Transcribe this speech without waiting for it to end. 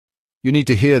You need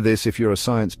to hear this if you're a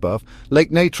science buff.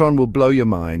 Lake Natron will blow your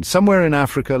mind. Somewhere in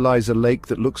Africa lies a lake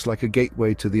that looks like a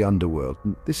gateway to the underworld.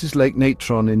 This is Lake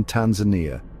Natron in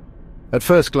Tanzania. At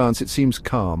first glance it seems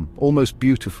calm, almost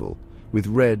beautiful, with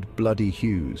red, bloody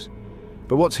hues.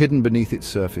 But what's hidden beneath its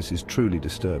surface is truly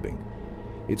disturbing.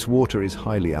 Its water is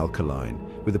highly alkaline,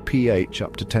 with a pH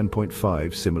up to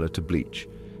 10.5, similar to bleach.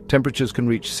 Temperatures can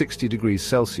reach 60 degrees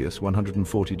Celsius,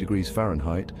 140 degrees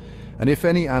Fahrenheit, and if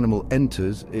any animal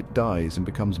enters, it dies and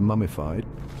becomes mummified.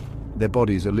 Their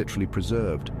bodies are literally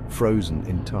preserved, frozen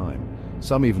in time.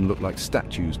 Some even look like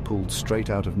statues pulled straight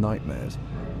out of nightmares.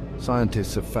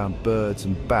 Scientists have found birds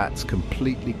and bats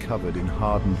completely covered in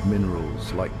hardened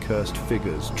minerals, like cursed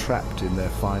figures trapped in their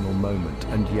final moment,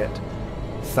 and yet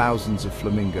thousands of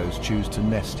flamingos choose to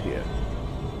nest here.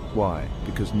 Why?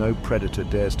 Because no predator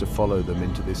dares to follow them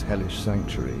into this hellish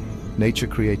sanctuary. Nature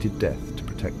created death to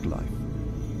protect life.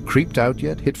 Creeped out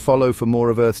yet? Hit follow for more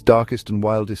of Earth's darkest and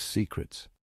wildest secrets.